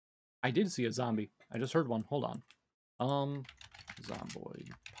 I did see a zombie. I just heard one. Hold on. Zomboid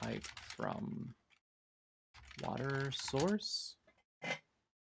pipe from water source.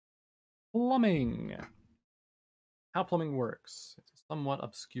 Plumbing. How plumbing works. It's a somewhat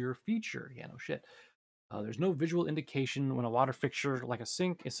obscure feature. Yeah, no shit. There's no visual indication when a water fixture like a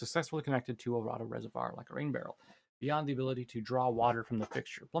sink is successfully connected to a water reservoir like a rain barrel, beyond the ability to draw water from the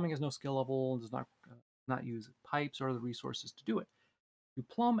fixture. Plumbing has no skill level and does not use pipes or other resources to do it. To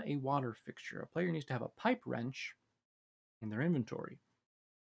plumb a water fixture, a player needs to have a pipe wrench in their inventory.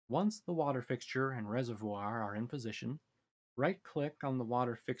 Once the water fixture and reservoir are in position, right-click on the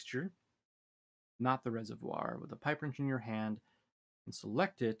water fixture, not the reservoir, with a pipe wrench in your hand, and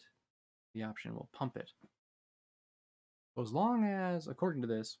select it. The option will pump it. So as long as, according to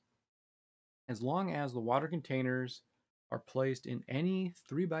this, as long as the water containers are placed in any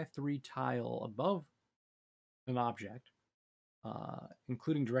 3x3 tile above an object,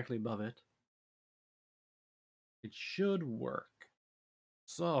 including directly above it, it should work.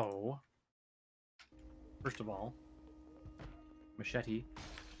 So, first of all, machete,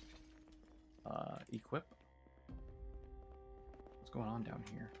 equip. What's going on down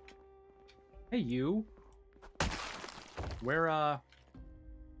here? Hey, you! Where'd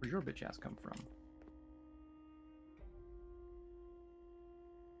your bitch ass come from?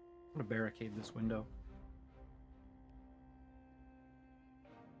 I'm gonna barricade this window.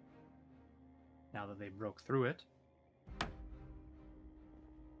 Now that they broke through it. I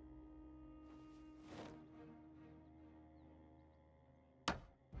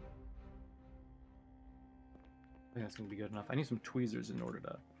think that's gonna be good enough. I need some tweezers in order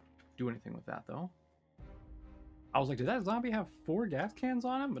to do anything with that, though. I was like, did that zombie have 4 gas cans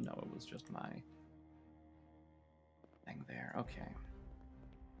on him? But no, it was just my thing there. Okay.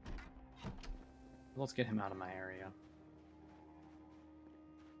 Let's get him out of my area.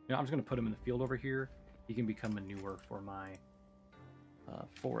 You know, I'm just going to put him in the field over here. He can become manure for my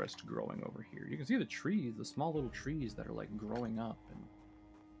forest growing over here. You can see the trees, the small little trees that are like growing up and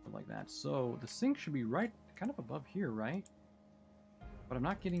like that. So the sink should be right kind of above here, right? But I'm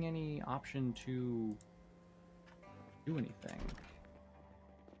not getting any option to do anything.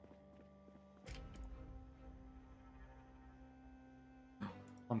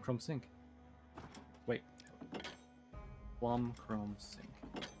 Plum chrome sink. Wait. Plum chrome sink.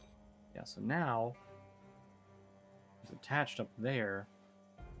 Yeah, so now it's attached up there.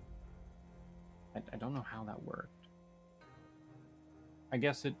 I don't know how that worked. I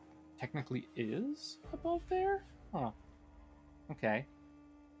guess it technically is above there? Huh. Okay.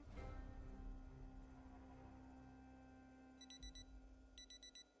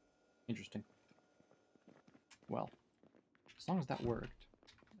 Interesting. Well, as long as that worked.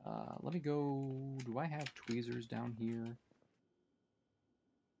 Let me go... Do I have tweezers down here?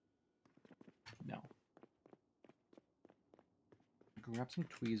 No. Grab some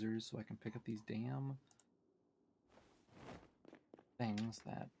tweezers so I can pick up these damn things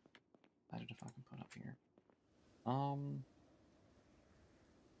that I don't know if I can put up here. I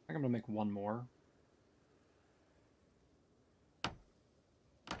think I'm gonna make one more.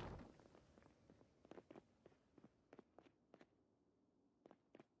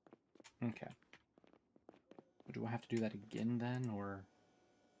 Okay. do I have to do that again then, or...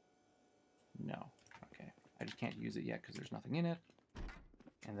 No. Okay. I just can't use it yet because there's nothing in it.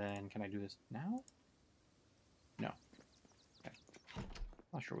 And then, can I do this now? No. Okay.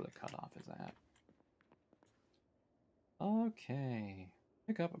 Not sure where the cutoff is at. Okay.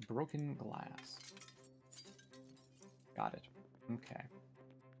 Pick up broken glass. Got it. Okay.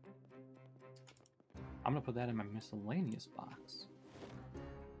 I'm gonna put that in my miscellaneous box.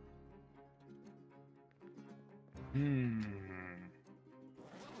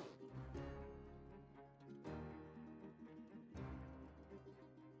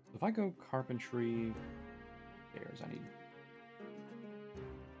 If I go carpentry, stairs, I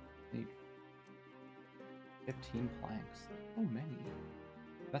need 15 planks. So many.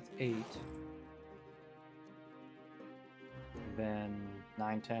 That's 8. Then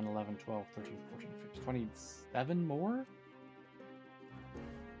 9, 10, 11, 12, 13, 14, 15, 27 more?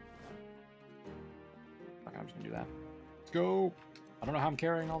 Okay, I'm just gonna do that. Let's go! I don't know how I'm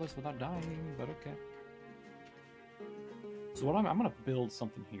carrying all this without dying, but okay. So what I'm gonna build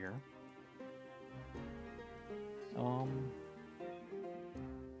something here. And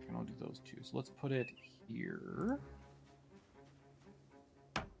I'll do those two. So let's put it here.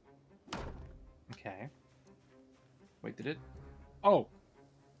 Okay. Wait, did it? Oh!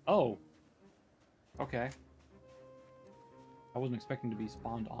 Oh! Okay. I wasn't expecting to be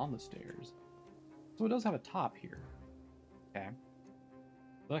spawned on the stairs. So it does have a top here. Okay.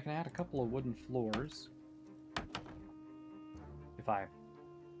 So I can add a couple of wooden floors. If I,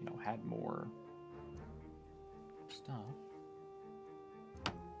 you know, had more stuff.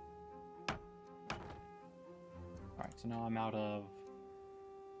 Alright, so now I'm out of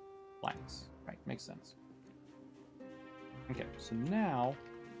planks. Right, makes sense. Okay, so now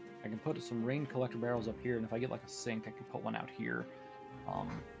I can put some rain collector barrels up here, and if I get like a sink, I can put one out here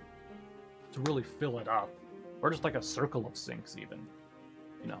to really fill it up. Or just like a circle of sinks even.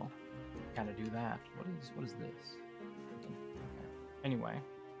 You know, kind of do that. What is this? Okay. Anyway,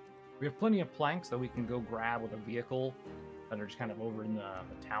 we have plenty of planks that we can go grab with a vehicle that are just kind of over in the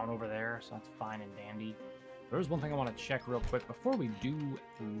town over there, so that's fine and dandy. There's one thing I want to check real quick before we do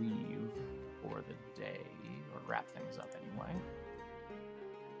leave for the day, or wrap things up anyway.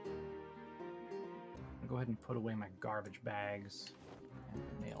 I'll go ahead and put away my garbage bags and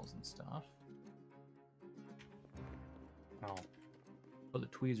the nails and stuff. I'll put the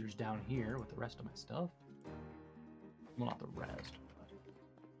tweezers down here with the rest of my stuff. Well, not the rest, but...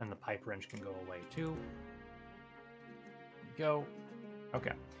 And the pipe wrench can go away too. Go.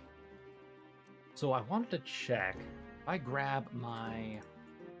 Okay. So I wanted to check, if I grab my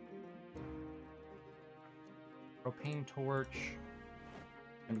propane torch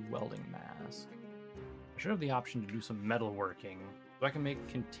and welding mask, I should have the option to do some metalworking. So I can make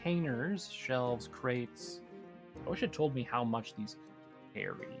containers, shelves, crates. I wish it told me how much these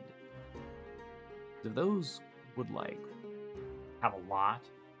carried. If those would like have a lot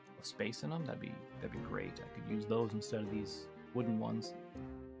of space in them, that'd be great. I could use those instead of these wooden ones.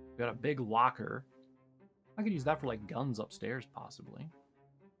 We've got a big locker. I could use that for like guns upstairs, possibly.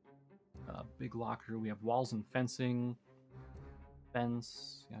 Big locker. We have walls and fencing.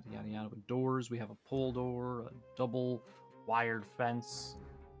 Fence, yada yada yada. With doors, we have a pull door, a double wired fence.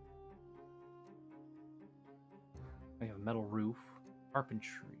 We have a metal roof,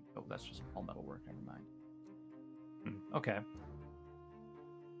 carpentry. Oh, that's just all metal work. Never mind. Okay.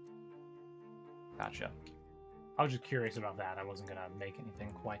 Gotcha. I was just curious about that. I wasn't gonna make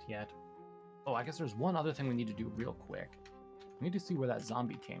anything quite yet. Oh, I guess there's one other thing we need to do real quick. We need to see where that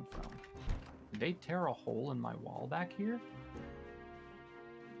zombie came from. Did they tear a hole in my wall back here?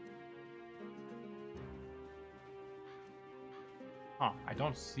 Huh, I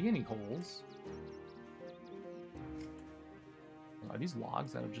don't see any holes. Are these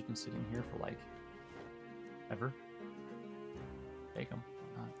logs that have just been sitting here for like ever? Take them.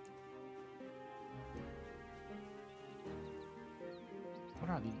 Why not?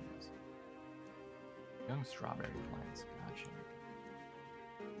 What are these? Young strawberry plants. Gotcha.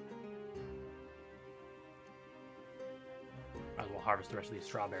 Might as well harvest the rest of these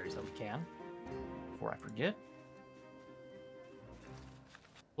strawberries that we can before I forget.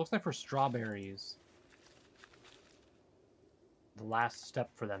 Looks like for strawberries, the last step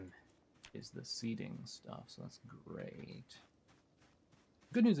for them is the seeding stuff, so that's great.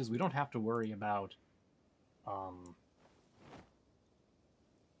 Good news is we don't have to worry about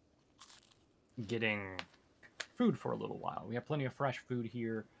getting food for a little while. We have plenty of fresh food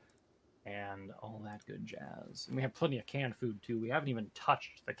here and all that good jazz. And we have plenty of canned food too. We haven't even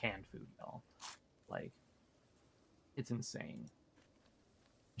touched the canned food, y'all. Like, it's insane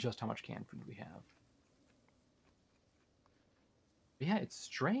just how much canned food we have. But yeah, it's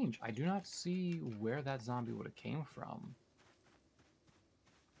strange. I do not see where that zombie would have came from.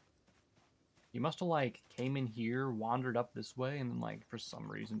 He must have like came in here, wandered up this way, and then like for some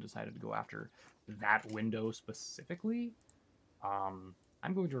reason decided to go after that window specifically. I'm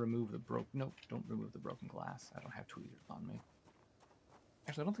going to remove the Nope, don't remove the broken glass. I don't have tweezers on me.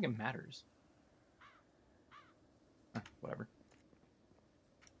 Actually, I don't think it matters. Whatever.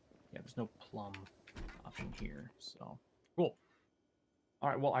 Yeah, there's no plum option here, so cool. All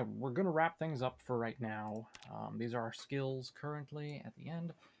right, well, we're going to wrap things up for right now. These are our skills currently at the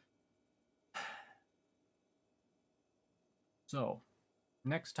end. So,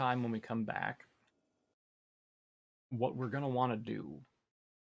 next time when we come back, what we're going to want to do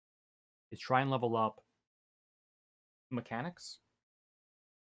is try and level up mechanics,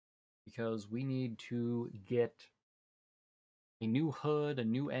 because we need to get a new hood, a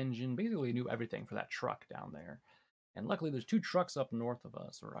new engine, basically a new everything for that truck down there. And luckily, there's 2 trucks up north of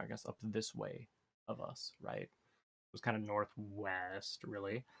us, or I guess up this way of us, right? It was kind of northwest,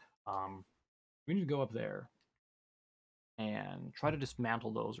 really. We need to go up there and try to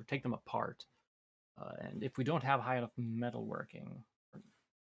dismantle those or take them apart. And if we don't have high enough metalworking or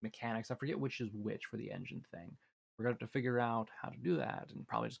mechanics, I forget which is which for the engine thing, we're going to have to figure out how to do that and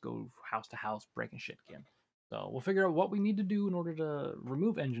probably just go house to house breaking shit again. So we'll figure out what we need to do in order to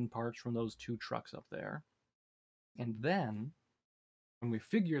remove engine parts from those 2 trucks up there. And then, when we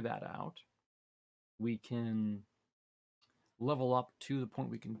figure that out, we can level up to the point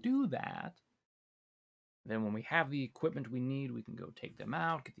we can do that. Then when we have the equipment we need, we can go take them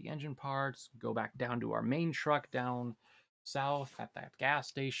out, get the engine parts, go back down to our main truck down south at that gas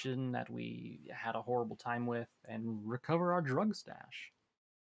station that we had a horrible time with, and recover our drug stash.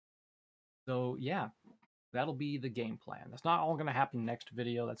 So yeah, that'll be the game plan. That's not all going to happen next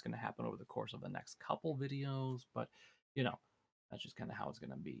video. That's going to happen over the course of the next couple videos, but you know, that's just kind of how it's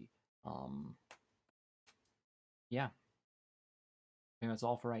going to be. Yeah, I think that's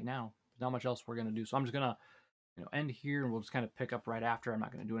all for right now. There's not much else we're going to do. So I'm just going to end here, and we'll just kind of pick up right after. I'm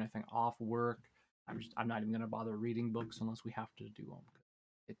not going to do anything off work. I'm not even going to bother reading books unless we have to do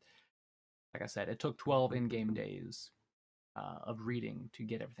them. Like I said, it took 12 in-game days of reading to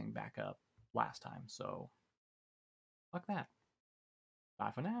get everything back up last time. So fuck that.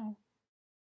 Bye for now.